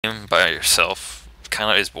by yourself kind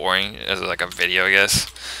of is boring as like a video, I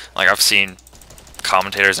guess. Like I've seen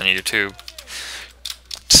commentators on YouTube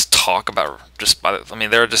just talk about I mean,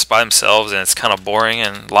 they're just by themselves and it's kind of boring.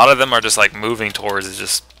 And a lot of them are just like moving towards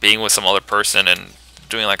just being with some other person and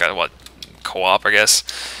doing like a co-op, I guess.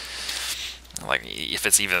 Like if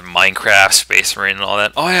it's even Minecraft, Space Marine, and all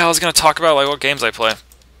that. Oh yeah, I was gonna talk about like what games I play.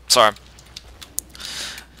 Sorry.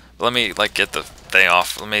 Let me like get the thing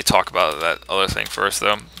off. Let me talk about that other thing first,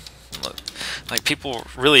 though. Like people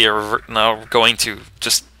really are now going to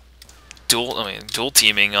just dual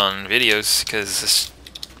teaming on videos because it's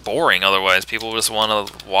boring. Otherwise, people just want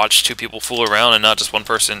to watch two people fool around and not just one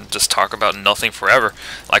person just talk about nothing forever,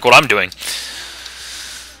 like what I'm doing.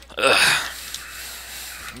 Ugh.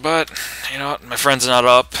 But you know what? My friend's not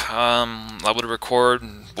up. I would record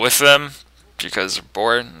with them because they're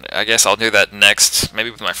bored. I guess I'll do that next, maybe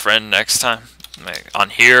with my friend next time. Like on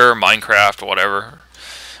here, Minecraft, whatever.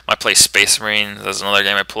 I play Space Marine. That's another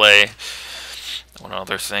game I play. What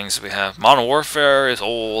other things we have? Modern Warfare is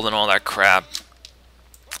old and all that crap.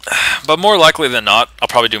 But more likely than not, I'll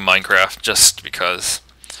probably do Minecraft just because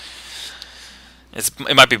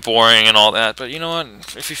it might be boring and all that. But you know what?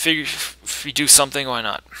 If you do something, why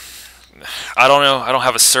not? I don't know. I don't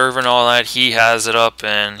have a server and all that. He has it up,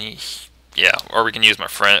 and yeah. Or we can use my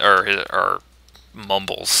friend or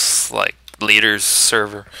Mumbles like leaders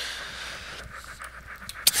server,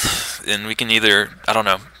 and we can either, I don't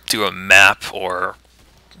know, do a map or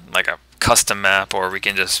like a custom map, or we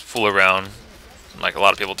can just fool around like a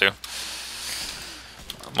lot of people do.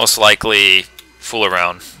 Most likely fool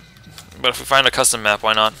around, but if we find a custom map,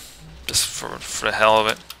 why not? Just for the hell of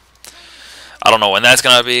it. I don't know when that's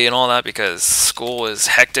gonna be and all that because school is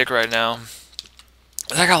hectic right now.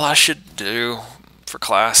 I got a lot of shit to do for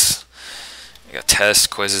class. I got tests,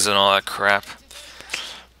 quizzes, and all that crap.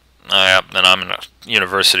 Yeah, and I'm in a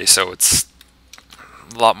university, so it's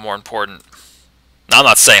a lot more important. Now, I'm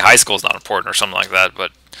not saying high school is not important or something like that,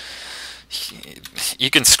 but you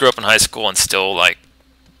can screw up in high school and still like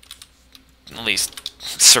at least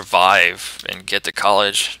survive and get to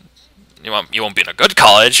college. You won't be in a good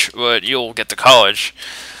college, but you'll get to college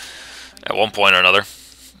at one point or another.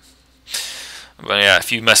 But yeah,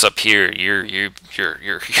 if you mess up here, you're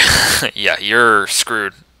yeah, you're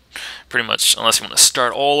screwed pretty much, unless you want to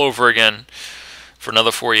start all over again for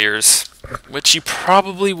another 4 years, which you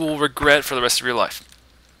probably will regret for the rest of your life.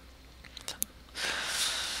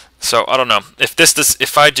 So I don't know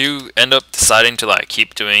if I do end up deciding to like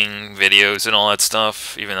keep doing videos and all that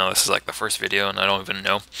stuff, even though this is like the first video and I don't even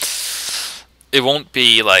know, it won't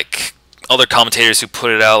be like other commentators who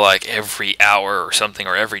put it out like every hour or something,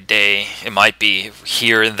 or every day. It might be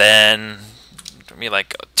here and then, maybe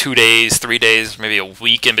like 2 days, 3 days, maybe a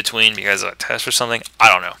week in between because of a test or something. I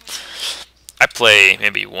don't know. I play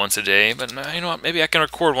maybe once a day, but you know what? Maybe I can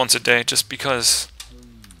record once a day just because.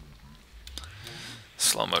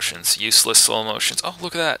 Slow motions, useless slow motions. Oh,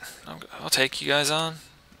 look at that! I'll take you guys on.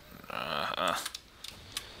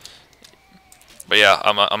 But yeah,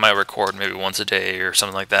 I might record maybe once a day or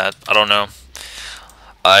something like that. I don't know.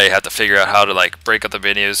 I have to figure out how to like break up the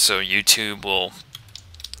videos so YouTube will,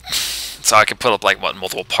 so I can put up like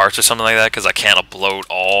multiple parts or something like that, because I can't upload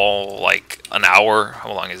all like an hour.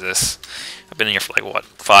 How long is this? I've been in here for like what,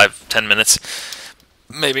 5-10 minutes,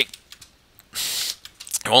 maybe.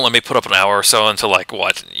 It won't let me put up an hour or so until like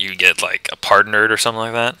what, you get like a partnered or something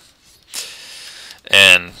like that.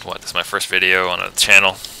 And what, this is my first video on a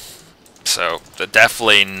channel, so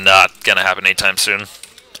definitely not gonna happen anytime soon,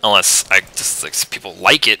 unless I just like people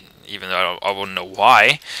like it, even though I wouldn't know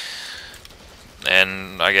why,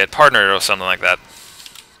 and I get partnered or something like that.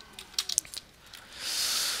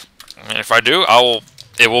 And if I do,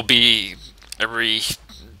 it will be every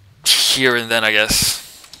here and then, I guess.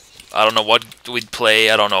 I don't know what we'd play.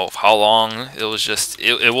 I don't know how long. It was just,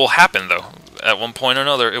 it will happen, though. At one point or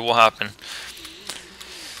another, it will happen.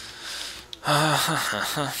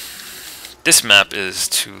 This map is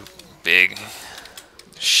too big.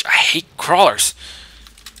 I hate crawlers.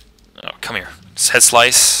 Oh, come here. It's head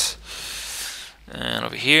slice. And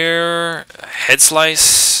over here, head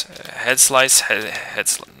slice. Head slice.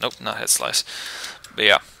 Nope, not head slice. But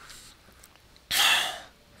yeah.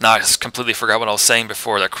 Nah, I just completely forgot what I was saying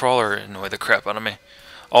before. That crawler annoyed the crap out of me.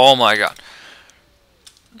 Oh my god.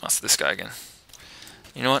 That's this guy again.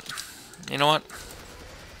 You know what? You know what?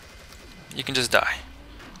 You can just die.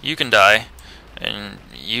 You can die. And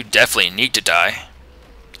you definitely need to die.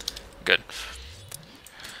 Good.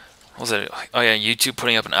 What was it? Oh yeah, YouTube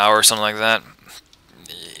putting up an hour or something like that.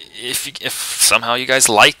 If somehow you guys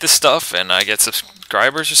like this stuff and I get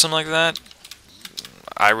subscribers or something like that,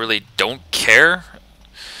 I really don't care.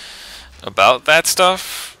 about that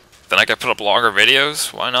stuff, then I could put up longer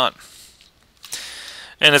videos. Why not?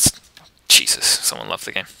 And it's... Jesus, someone left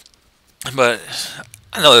the game. But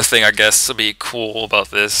another thing I guess would be cool about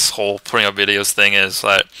this whole putting up videos thing is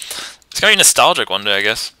that it's gonna be nostalgic one day, I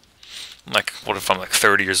guess. Like, what if I'm like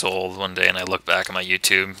 30 years old one day and I look back at my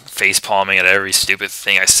YouTube, face palming at every stupid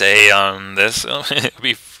thing I say on this? It'd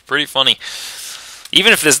be pretty funny.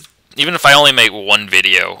 Even if I only make one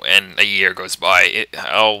video and a year goes by,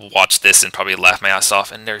 I'll watch this and probably laugh my ass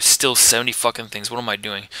off. And there's still 70 fucking things. What am I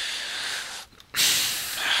doing?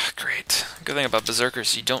 Great. Good thing about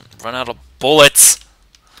Berserkers, you don't run out of bullets.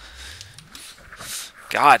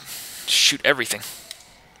 God, shoot everything.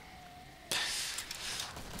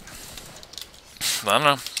 I don't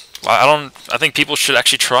know. I think people should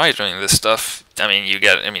actually try doing this stuff. I mean,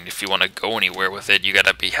 if you want to go anywhere with it, you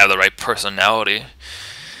gotta have the right personality.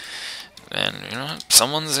 And you know,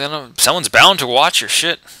 someone's bound to watch your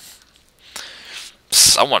shit.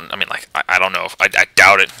 I mean, like, I don't know. I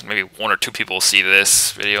doubt it. Maybe 1 or 2 people will see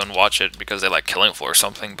this video and watch it because they like Killing Floor or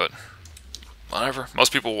something, but whatever.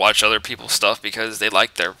 Most people watch other people's stuff because they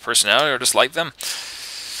like their personality or just like them.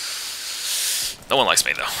 No one likes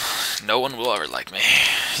me, though. No one will ever like me.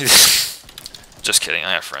 Just kidding.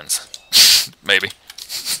 I have friends. Maybe.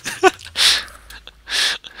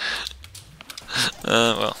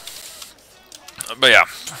 Well. But yeah.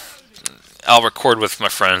 I'll record with my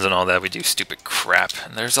friends and all that. We do stupid crap.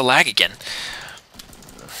 And there's a lag again.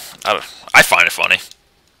 I find it funny.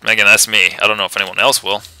 Again, that's me. I don't know if anyone else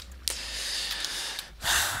will.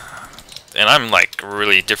 And I'm like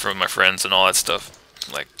really different with my friends and all that stuff.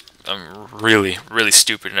 Like, I'm really, really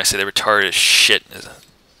stupid and I say they're retarded as shit.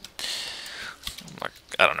 Like,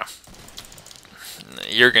 I don't know.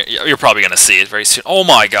 You're probably gonna see it very soon. Oh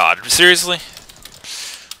my god, seriously?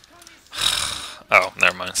 Oh,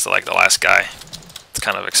 never mind. It's like the last guy. It's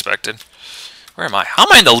kind of expected. Where am I? How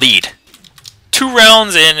am I in the lead? 2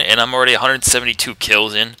 rounds in, and I'm already 172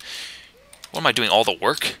 kills in. What am I doing? All the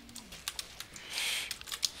work?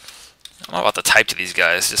 I'm not about to type to these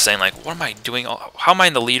guys, just saying, like, what am I doing? How am I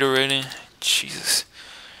in the lead already? Jesus.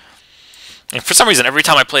 And for some reason, every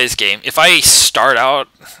time I play this game, if I start out,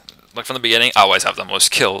 like, from the beginning, I always have the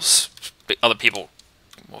most kills. Other people...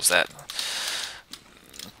 What was that?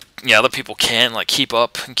 Yeah, other people can't like keep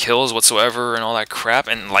up kills whatsoever and all that crap.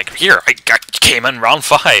 And like here, I came in round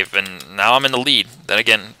 5, and now I'm in the lead. Then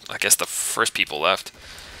again, I guess the first people left.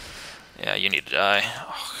 Yeah, you need to die.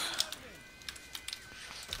 Oh.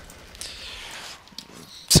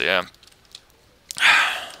 So yeah.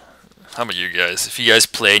 How about you guys? If you guys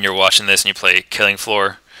play and you're watching this and you play Killing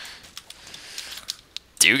Floor,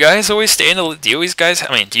 do you guys always stay in the? Do you guys?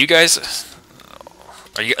 I mean, do you guys?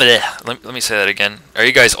 Are you? Let me say that again. Are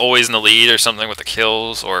you guys always in the lead or something with the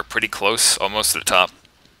kills, or pretty close, almost to the top?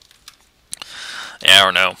 Yeah, I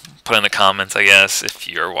don't know. Put in the comments, I guess, if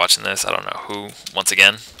you're watching this. I don't know who, once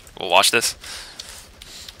again, will watch this.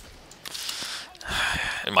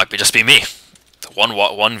 It might just be me.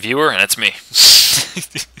 One viewer, and it's me.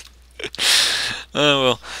 Oh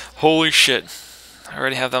well, holy shit! I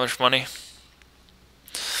already have that much money.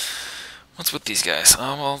 What's with these guys?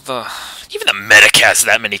 Oh well, even the medic has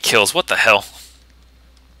that many kills. What the hell?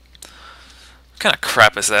 What kind of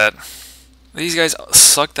crap is that? These guys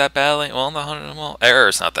suck that badly. Well,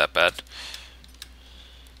 error's not that bad.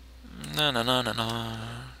 No.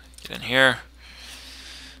 Get in here.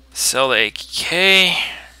 Sell the AK.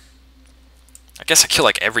 I guess I kill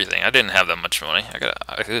like everything. I didn't have that much money.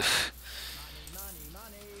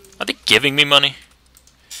 Are they giving me money?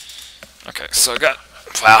 Okay, so I got...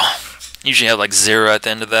 Wow. Usually have like 0 at the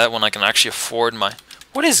end of that when I can actually afford my...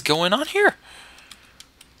 What is going on here?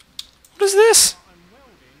 What is this?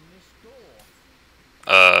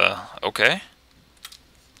 Okay.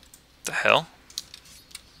 The hell?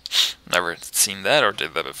 Never seen that or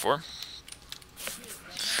did that before.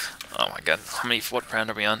 Oh my god. What round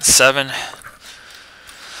are we on? 7.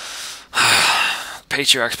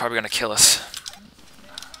 Patriarch's probably gonna kill us.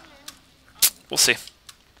 We'll see.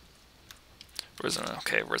 Where's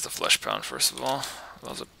the flesh pound first of all?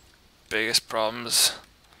 Those are the biggest problems.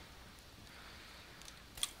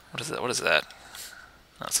 What is that? What is that?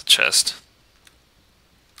 That's a chest.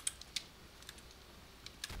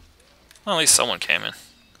 Well, at least someone came in.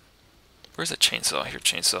 Where's the chainsaw? Here,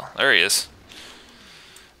 chainsaw. There he is.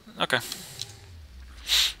 Okay.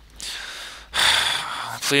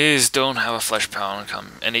 Please don't have a flesh pound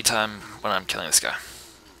come anytime when I'm killing this guy.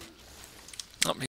 Oh,